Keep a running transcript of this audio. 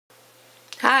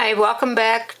Hi, welcome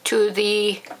back to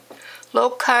the low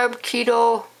carb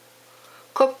keto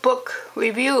cookbook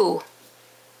review.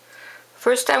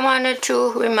 First, I wanted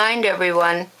to remind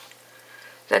everyone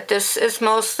that this is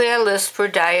mostly a list for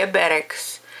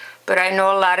diabetics, but I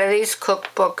know a lot of these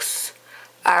cookbooks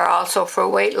are also for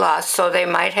weight loss, so they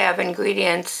might have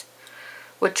ingredients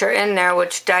which are in there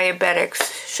which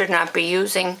diabetics should not be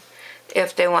using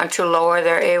if they want to lower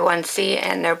their A1C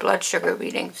and their blood sugar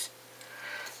readings.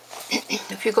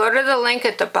 If you go to the link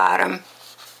at the bottom,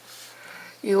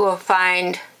 you will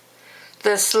find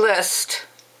this list,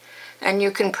 and you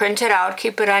can print it out,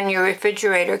 keep it on your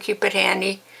refrigerator, keep it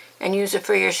handy, and use it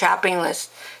for your shopping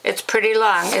list. It's pretty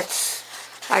long.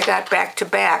 I got back to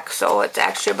back, so it's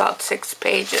actually about 6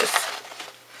 pages.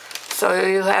 So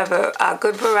you have a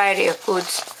good variety of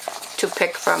foods to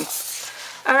pick from.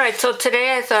 Alright, so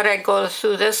today I thought I'd go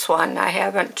through this one. I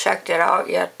haven't checked it out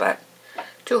yet, but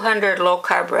 200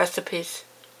 low-carb recipes.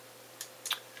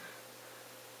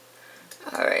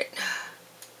 Alright.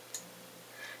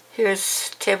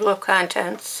 Here's table of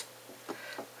contents.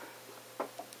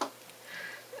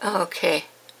 Okay.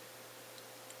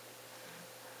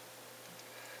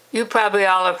 You probably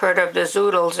all have heard of the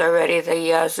zoodles already, the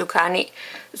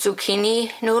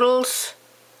zucchini noodles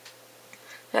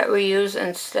that we use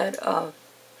instead of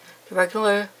the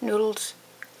regular noodles.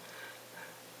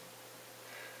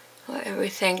 Well,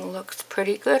 everything looks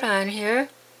pretty good on here.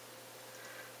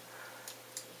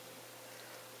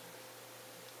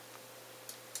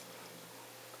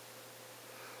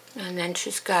 And then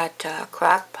she's got a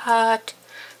crock pot.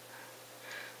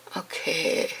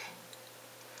 Okay.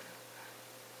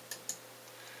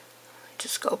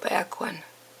 Just go back one.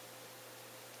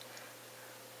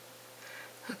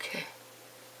 Okay.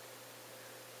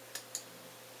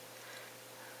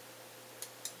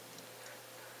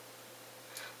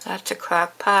 That's a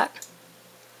crock pot.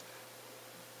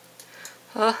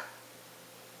 Oh,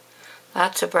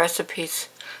 lots of recipes.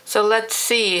 So let's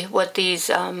see what these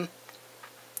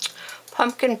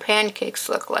pumpkin pancakes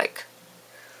look like.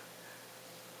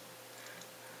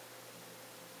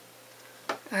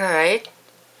 Alright,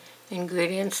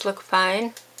 ingredients look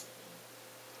fine.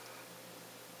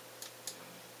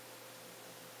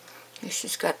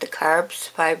 She's got the carbs,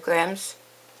 5 grams.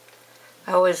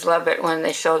 I always love it when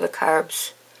they show the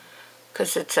carbs,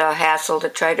 because it's a hassle to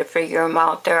try to figure them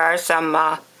out. There are some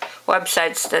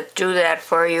websites that do that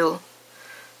for you.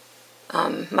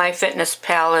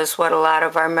 MyFitnessPal is what a lot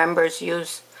of our members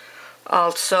use.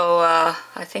 Also,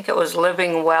 I think it was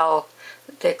Living Well.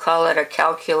 They call it a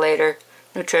calculator,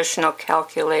 nutritional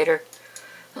calculator.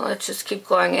 Well, let's just keep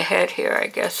going ahead here, I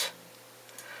guess.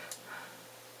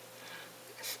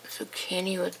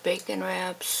 Zucchini with bacon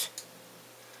wraps.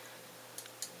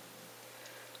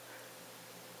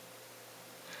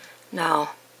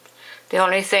 Now, the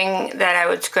only thing that I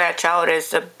would scratch out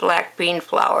is the black bean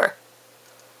flour.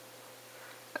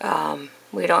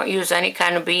 We don't use any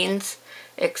kind of beans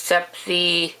except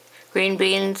the green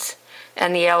beans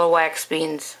and the yellow wax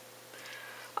beans.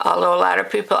 Although a lot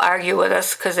of people argue with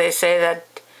us because they say that,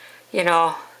 you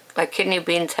know, like kidney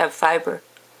beans have fiber.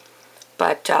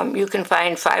 But you can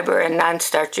find fiber in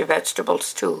non-starchy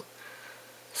vegetables too.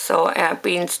 So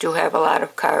beans do have a lot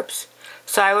of carbs.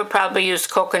 So I would probably use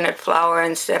coconut flour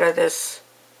instead of this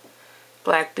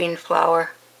black bean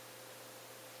flour,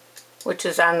 which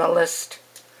is on the list.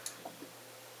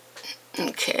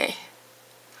 Okay.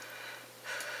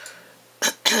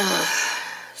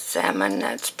 Salmon,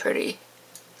 that's pretty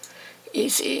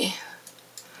easy.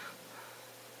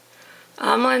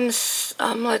 Omelets,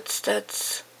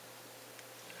 that's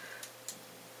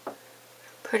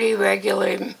pretty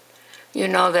regular. You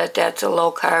know that that's a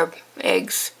low carb.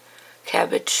 Eggs,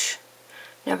 cabbage.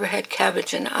 Never had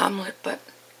cabbage in an omelet, but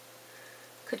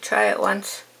could try it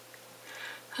once.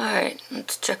 Alright,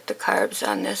 let's check the carbs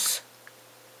on this.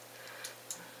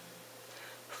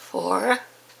 4.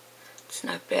 It's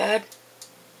not bad.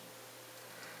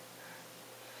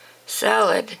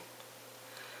 Salad.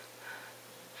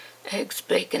 Eggs,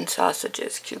 bacon,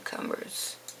 sausages,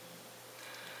 cucumbers.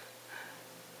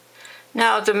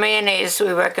 Now the mayonnaise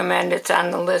we recommend, it's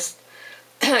on the list,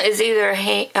 is either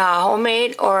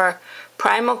homemade or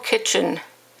Primal Kitchen.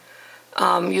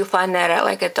 You find that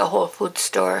at the Whole Foods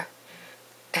store.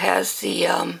 It has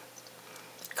the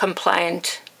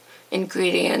compliant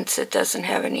ingredients. It doesn't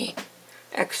have any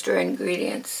extra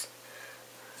ingredients.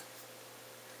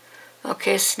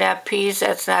 Okay, snap peas,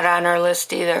 that's not on our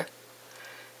list either.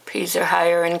 Peas are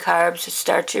higher in carbs, a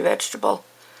starchy vegetable.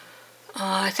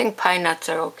 I think pine nuts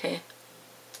are okay.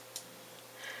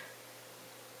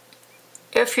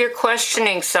 if you're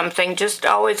questioning something, just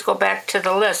always go back to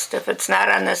the list. If it's not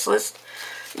on this list,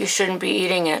 you shouldn't be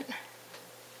eating it.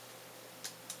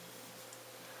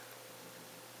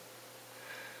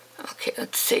 Okay,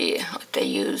 let's see what they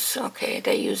use. Okay,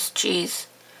 they use cheese.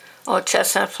 Oh,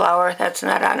 chestnut flour, that's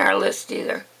not on our list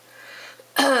either.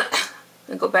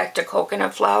 We go back to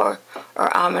coconut flour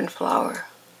or almond flour.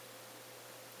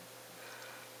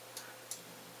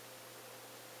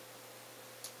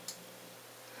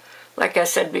 Like I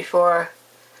said before,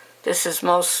 this is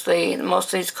most of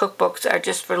these cookbooks are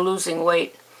just for losing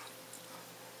weight.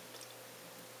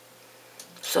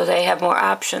 So they have more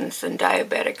options than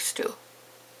diabetics do.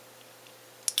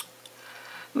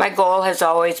 My goal has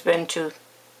always been to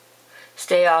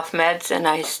stay off meds, and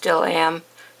I still am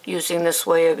using this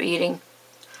way of eating.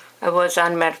 I was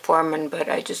on metformin, but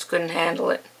I just couldn't handle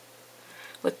it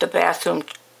with the bathroom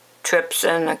trips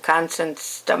and the constant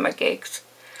stomach aches.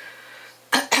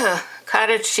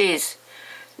 Cottage cheese.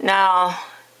 Now,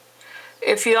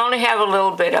 if you only have a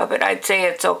little bit of it, I'd say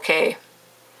it's okay,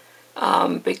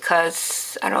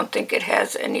 because I don't think it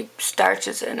has any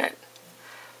starches in it.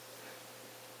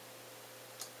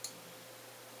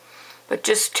 But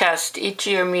just test each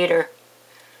of your meter.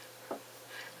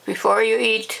 Before you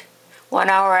eat, 1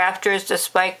 hour after is the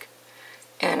spike,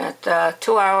 and at the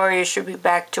 2 hour you should be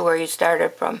back to where you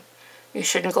started from. You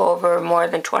shouldn't go over more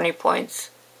than 20 points.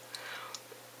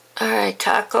 Alright,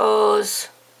 tacos.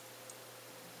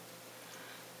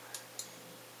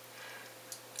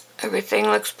 Everything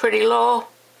looks pretty low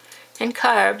in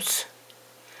carbs.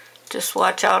 Just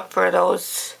watch out for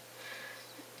those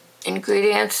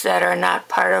ingredients that are not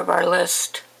part of our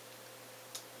list.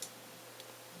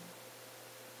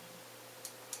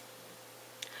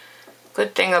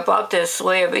 Good thing about this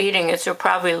way of eating is you'll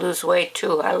probably lose weight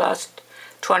too. I lost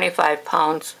 25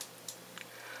 pounds.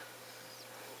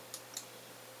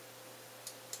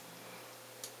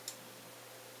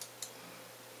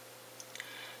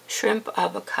 Shrimp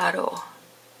avocado.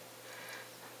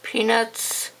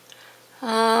 Peanuts.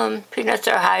 Peanuts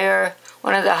are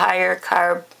one of the higher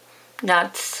carb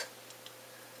nuts.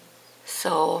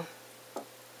 So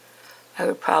I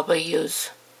would probably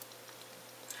use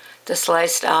the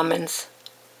sliced almonds.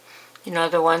 You know,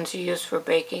 the ones you use for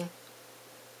baking.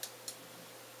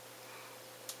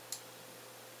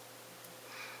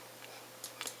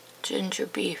 Ginger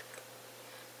beef.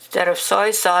 Instead of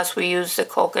soy sauce, we use the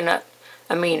coconut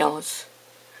aminos.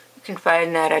 You can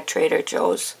find that at Trader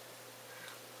Joe's.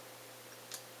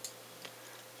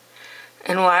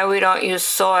 And why we don't use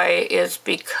soy is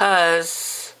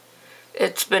because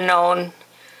it's been known,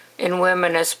 in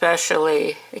women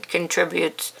especially, it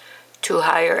contributes to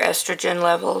higher estrogen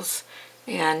levels.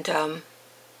 And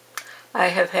I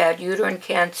have had uterine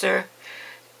cancer,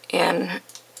 and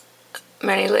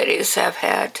many ladies have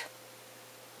had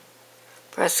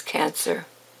breast cancer.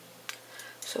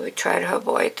 So we try to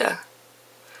avoid the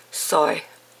soy.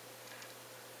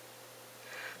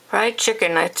 Fried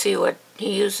chicken, let's see what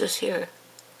he uses here.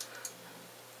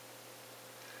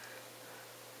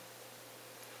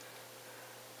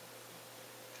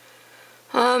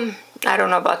 I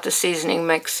don't know about the seasoning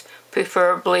mix.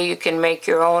 Preferably you can make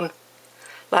your own.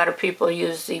 A lot of people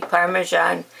use the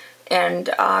Parmesan and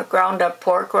ground up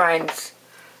pork rinds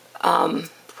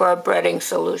for a breading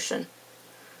solution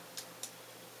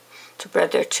to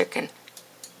bread their chicken.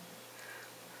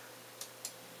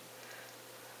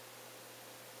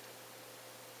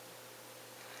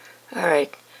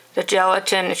 Alright, the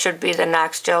gelatin should be the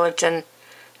Knox gelatin.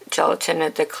 Gelatin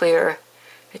is the clear.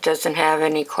 It doesn't have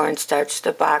any cornstarch.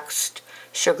 The boxed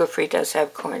sugar-free does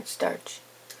have cornstarch.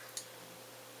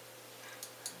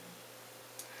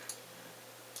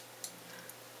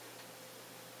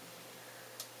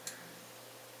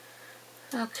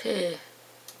 Okay,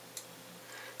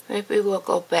 maybe we'll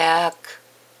go back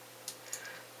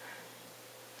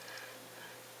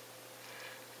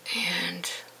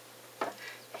and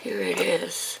here it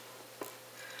is.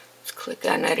 Let's click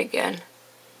on it again.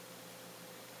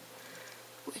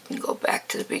 We can go back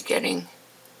to the beginning.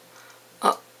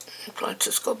 Oh, let's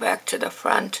just go back to the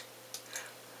front.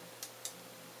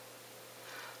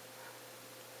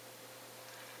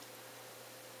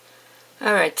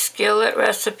 Alright, skillet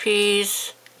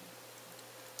recipes.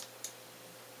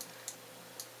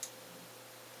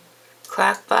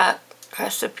 Crockpot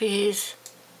recipes.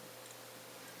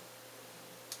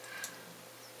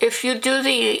 If you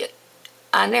do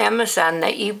on Amazon, the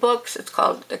ebooks, it's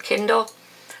called the Kindle,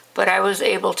 but I was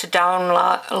able to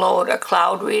download a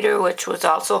cloud reader, which was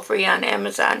also free on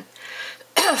Amazon.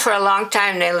 For a long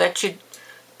time, they let you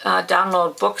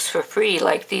download books for free,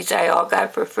 like these I all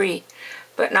got for free.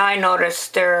 But now I notice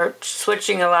they're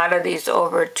switching a lot of these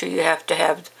over to you have to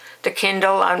have the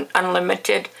Kindle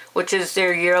Unlimited, which is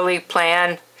their yearly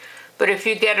plan. But if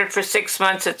you get it for 6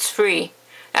 months, it's free.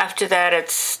 After that,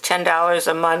 it's $10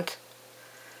 a month.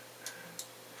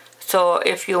 So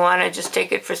if you want to just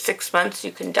take it for 6 months,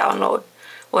 you can download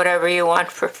whatever you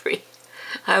want for free.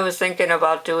 I was thinking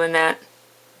about doing that.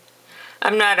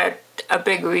 I'm not a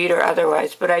big reader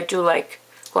otherwise, but I do like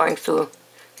going through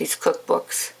these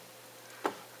cookbooks.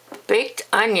 Baked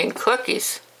onion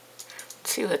cookies.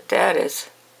 Let's see what that is.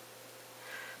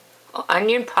 Oh,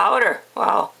 onion powder.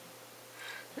 Wow.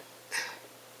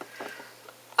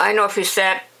 I know if you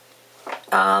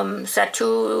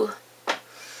satoo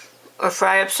or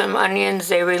fry up some onions,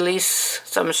 they release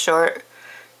some short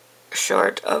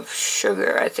of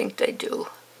sugar. I think they do.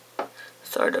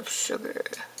 Sort of sugar.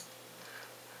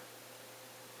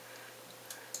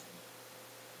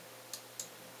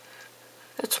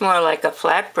 It's more like a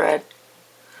flatbread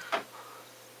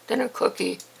than a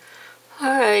cookie.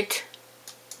 All right.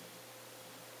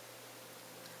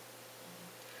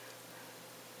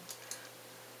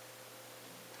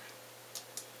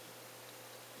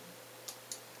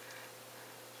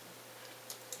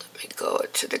 Let me go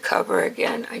to the cover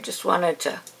again. I just wanted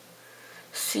to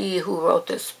see who wrote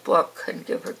this book and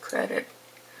give her credit.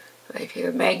 Right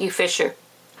here, Maggie Fisher.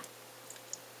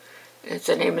 It's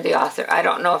the name of the author. I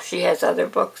don't know if she has other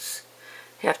books.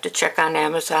 You have to check on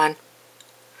Amazon.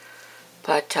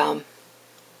 But I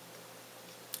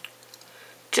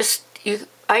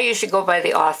usually go by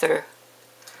the author.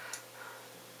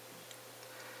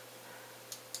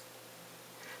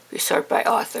 We sort by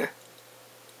author.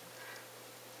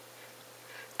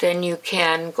 Then you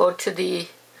can go to the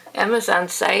Amazon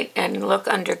site and look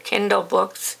under Kindle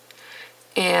books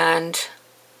and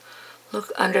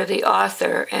look under the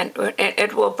author, and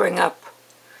it will bring up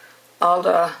all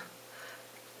the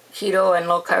keto and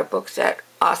low carb books that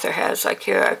author has. Like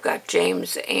here I've got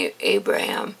James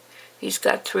Abraham. He's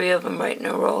got 3 of them right in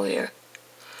a row here.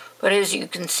 But as you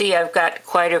can see, I've got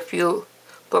quite a few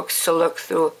books to look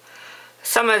through.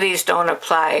 Some of these don't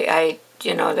apply.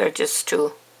 They're just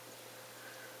too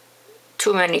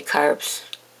many carbs.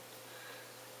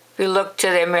 If you look to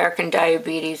the American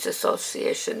Diabetes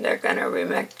Association, they're going to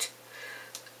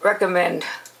recommend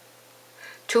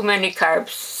too many carbs,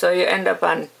 so you end up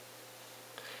on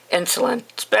insulin.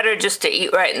 It's better just to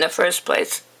eat right in the first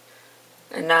place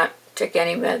and not take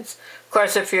any meds. Of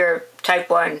course, if you're type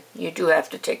 1, you do have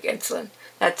to take insulin.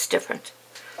 That's different.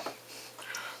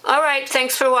 All right,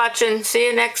 thanks for watching. See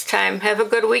you next time. Have a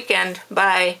good weekend.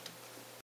 Bye.